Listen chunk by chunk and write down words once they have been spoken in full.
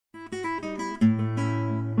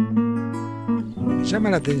llama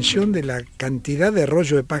la atención de la cantidad de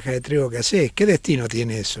rollo de paja de trigo que haces. ¿Qué destino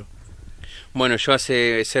tiene eso? Bueno, yo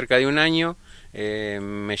hace cerca de un año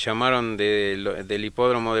me llamaron del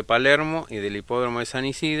hipódromo de Palermo y del hipódromo de San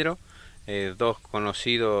Isidro, dos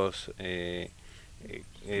conocidos de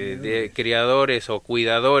criadores o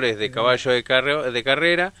cuidadores de caballos de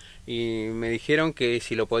carrera, y me dijeron que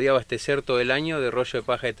si lo podía abastecer todo el año de rollo de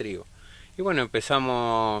paja de trigo. Y bueno,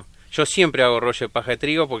 empezamos. Yo siempre hago rollo de paja de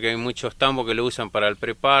trigo porque hay muchos tambos que lo usan para el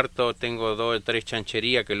preparto, tengo 2 o 3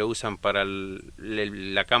 chancherías que lo usan para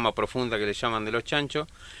la cama profunda que le llaman de los chanchos.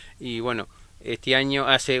 Y bueno, este año,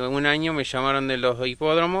 hace un año me llamaron de los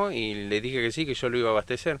hipódromos y les dije que sí, que yo lo iba a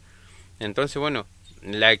abastecer. Entonces, bueno,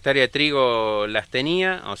 la hectárea de trigo las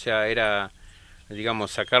tenía, o sea, era,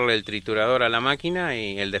 digamos, sacarle el triturador a la máquina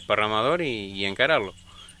y el desparramador y encararlo.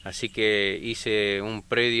 Así que hice un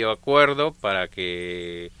previo acuerdo para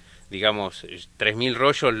que, digamos, 3.000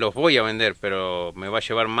 rollos los voy a vender, pero me va a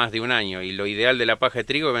llevar más de un año, y lo ideal de la paja de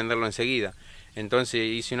trigo es venderlo enseguida. Entonces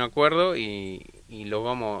hice un acuerdo y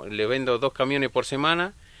le vendo 2 camiones por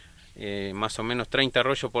semana, más o menos 30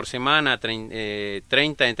 rollos por semana, entre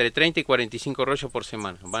 30 y 45 rollos por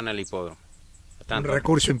semana, van al hipódromo. Un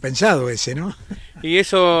recurso impensado ese, ¿no? Y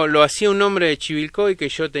eso lo hacía un hombre de Chivilcoy que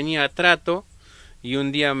yo tenía trato, y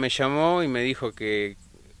un día me llamó y me dijo que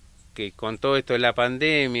con todo esto de la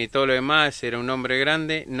pandemia y todo lo demás, era un hombre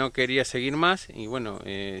grande, no quería seguir más, y bueno,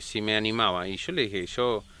 si me animaba. Y yo le dije,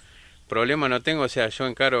 yo problema no tengo, o sea, yo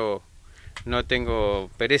encaro, no tengo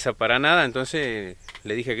pereza para nada. Entonces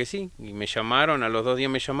le dije que sí, y me llamaron, a los 2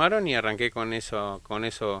 días me llamaron y arranqué con ese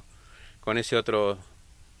otro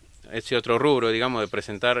rubro, digamos, de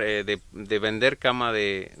presentar, de vender cama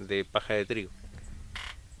de paja de trigo.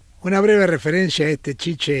 Una breve referencia a este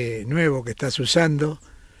chiche nuevo que estás usando,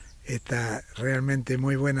 esta realmente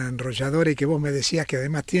muy buena enrolladora, y que vos me decías que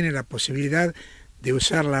además tiene la posibilidad de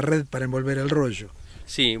usar la red para envolver el rollo.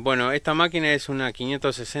 Sí, bueno, esta máquina es una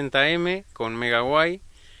 560M con Megaguay.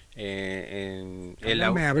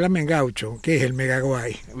 Hablame en gaucho, ¿qué es el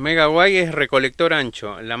Megaguay? Megaguay es recolector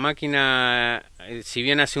ancho. La máquina, si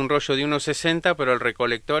bien hace un rollo de 1,60, pero el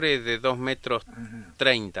recolector es de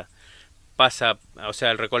 2,30 m. Pasa, o sea,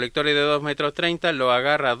 el recolector es de 2,30 m, lo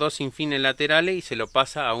agarra a 2 infines laterales y se lo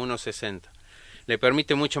pasa a 1,60. Le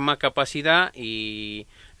permite mucho más capacidad, y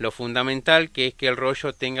lo fundamental que es que el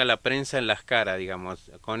rollo tenga la prensa en las caras, digamos.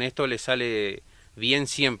 Con esto le sale bien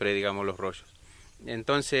siempre, digamos, los rollos.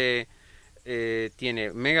 Entonces,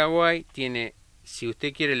 tiene Megaguay, tiene, si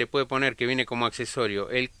usted quiere le puede poner, que viene como accesorio,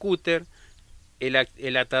 el cúter,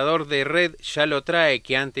 el atador de red ya lo trae,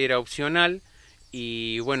 que antes era opcional.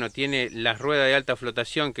 Y bueno, tiene las ruedas de alta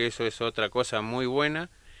flotación, que eso es otra cosa muy buena.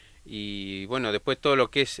 Y bueno, después todo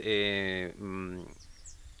lo que es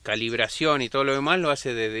calibración y todo lo demás lo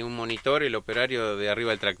hace desde un monitor el operario de arriba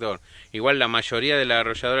del tractor. Igual la mayoría de la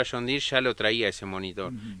arrolladora John Deere ya lo traía ese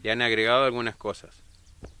monitor. Le han agregado algunas cosas.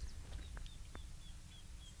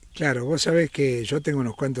 Claro, vos sabés que yo tengo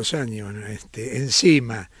unos cuantos años, ¿no?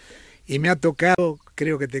 Encima, y me ha tocado,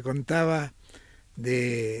 creo que te contaba,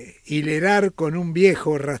 de hilerar con un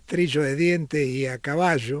viejo rastrillo de dientes y a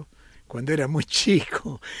caballo cuando era muy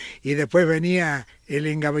chico, y después venía el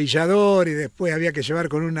engavillador, y después había que llevar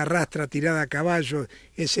con una rastra tirada a caballo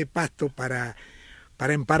ese pasto para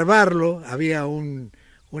emparvarlo. Había un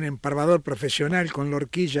emparvador profesional con la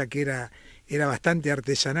horquilla que era bastante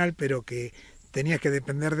artesanal, pero que tenías que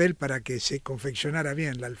depender de él para que se confeccionara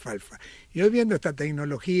bien la alfalfa. Y hoy, viendo esta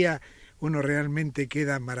tecnología, uno realmente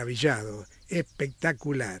queda maravillado,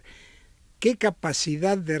 espectacular. ¿Qué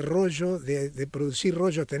capacidad de rollo, de producir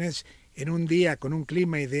rollo tenés en un día con un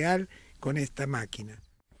clima ideal con esta máquina?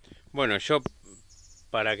 Bueno, yo,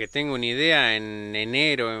 para que tenga una idea, en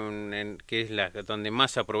enero, que es donde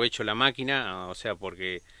más aprovecho la máquina, o sea,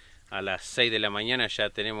 porque a las 6 de la mañana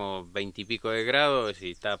ya tenemos 20 y pico de grados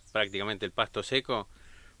y está prácticamente el pasto seco,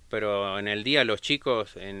 pero en el día los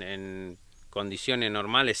chicos en condiciones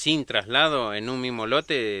normales, sin traslado, en un mismo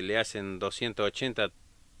lote le hacen 280,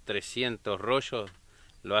 300 rollos,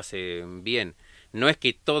 lo hacen bien. No es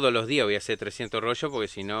que todos los días voy a hacer 300 rollos, porque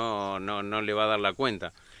si no, no le va a dar la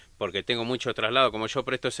cuenta, porque tengo mucho traslado. Como yo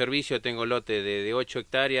presto servicio, tengo lote de 8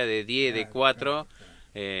 hectáreas, de 10, de 4.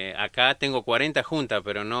 Acá tengo 40 juntas,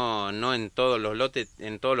 pero no en todos los lotes,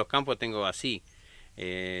 en todos los campos tengo así.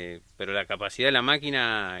 Pero la capacidad de la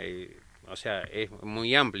máquina, o sea, es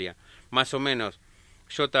muy amplia. Más o menos,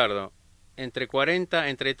 yo tardo entre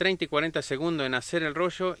 30 y 40 segundos en hacer el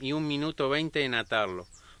rollo y 1 minuto 20 en atarlo.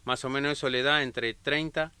 Más o menos eso le da entre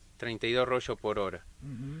 30 y 32 rollos por hora.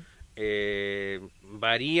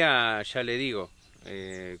 Varía, ya le digo,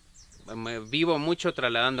 vivo mucho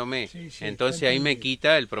trasladándome, Sí, entonces ahí me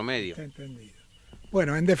quita el promedio. Está entendido.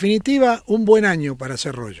 Bueno, en definitiva, un buen año para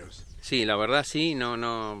hacer rollos. Sí, la verdad sí,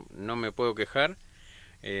 no me puedo quejar.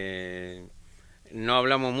 No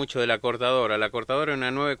hablamos mucho de la cortadora. La cortadora es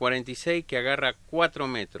una 946 que agarra 4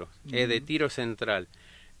 metros, es de tiro central.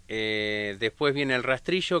 Después viene el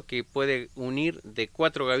rastrillo que puede unir de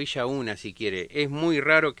 4 gavillas a una si quiere. Es muy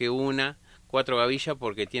raro que una 4 gavillas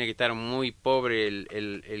porque tiene que estar muy pobre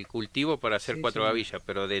el cultivo para hacer 4 gavillas,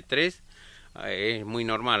 pero de 3 es muy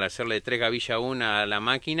normal. Hacerle de 3 gavillas a una a la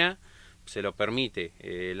máquina se lo permite.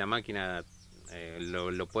 La máquina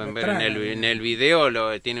lo pueden ver en el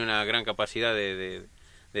video, tiene una gran capacidad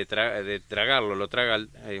de tragarlo, lo traga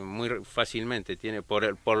muy fácilmente, tiene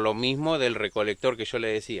por lo mismo del recolector que yo le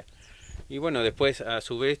decía. Y bueno, después a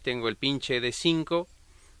su vez tengo el pinche de 5,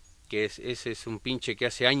 que ese es un pinche que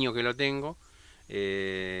hace años que lo tengo.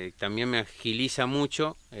 También me agiliza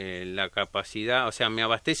mucho la capacidad, o sea, me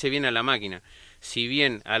abastece bien a la máquina. Si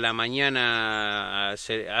bien a la mañana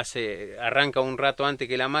arranca un rato antes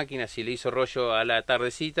que la máquina, si le hizo rollo a la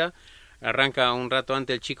tardecita, arranca un rato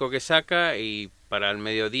antes el chico que saca y para el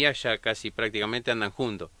mediodía ya casi prácticamente andan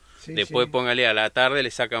juntos. Después póngale a la tarde, le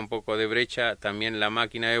saca un poco de brecha también la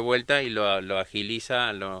máquina de vuelta y lo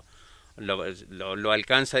agiliza, lo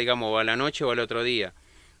alcanza, digamos, o a la noche o al otro día.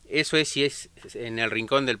 Eso es si es en el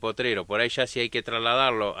rincón del potrero. Por ahí ya si hay que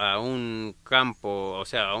trasladarlo a un campo, o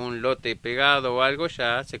sea, a un lote pegado o algo,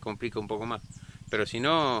 ya se complica un poco más. Pero si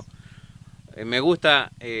no, me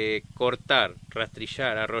gusta cortar,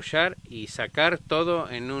 rastrillar, arrollar y sacar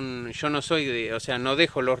todo en un... Yo no soy o sea, no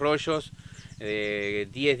dejo los rollos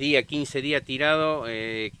 10 días, 15 días tirado,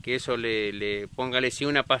 que eso póngale si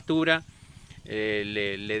una pastura...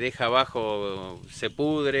 le deja abajo, se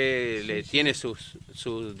pudre, tiene sus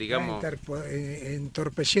digamos...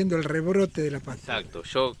 entorpeciendo el rebrote de la pastura. Exacto,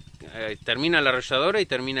 yo termina la arrolladora y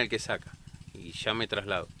termina el que saca, y ya me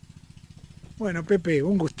traslado. Bueno, Pepe,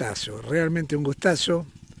 un gustazo, realmente un gustazo.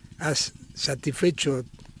 Has satisfecho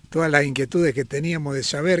todas las inquietudes que teníamos de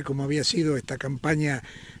saber cómo había sido esta campaña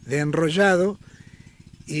de enrollado.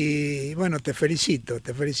 Y bueno, te felicito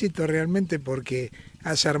realmente porque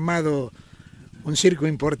has armado un circo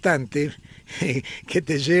importante que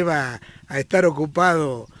te lleva a estar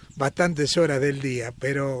ocupado bastantes horas del día,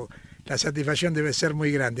 pero la satisfacción debe ser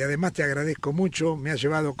muy grande. Además te agradezco mucho, me has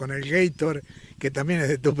llevado con el Gator, que también es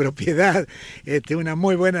de tu propiedad, una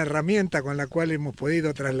muy buena herramienta con la cual hemos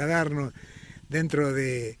podido trasladarnos dentro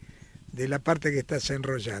de la parte que estás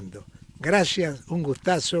enrollando. Gracias, un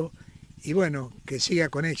gustazo, y bueno, que siga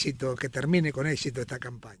con éxito, que termine con éxito esta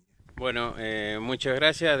campaña. Bueno, muchas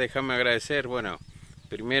gracias, déjame agradecer, bueno,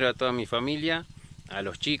 primero a toda mi familia, a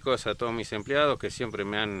los chicos, a todos mis empleados que siempre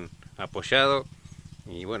me han apoyado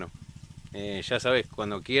y bueno, ya sabes,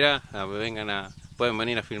 cuando quiera pueden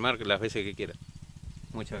venir a filmar las veces que quieran.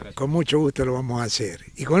 Muchas gracias. Con mucho gusto lo vamos a hacer,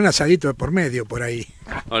 y con un asadito de por medio por ahí.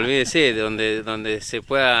 Olvídese, donde se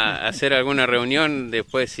pueda hacer alguna reunión,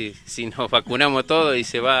 después si nos vacunamos todos y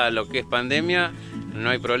se va a lo que es pandemia, no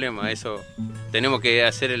hay problema, eso... Tenemos que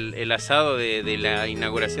hacer el asado de la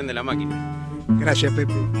inauguración de la máquina. Gracias,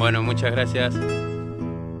 Pepe. Bueno, muchas gracias.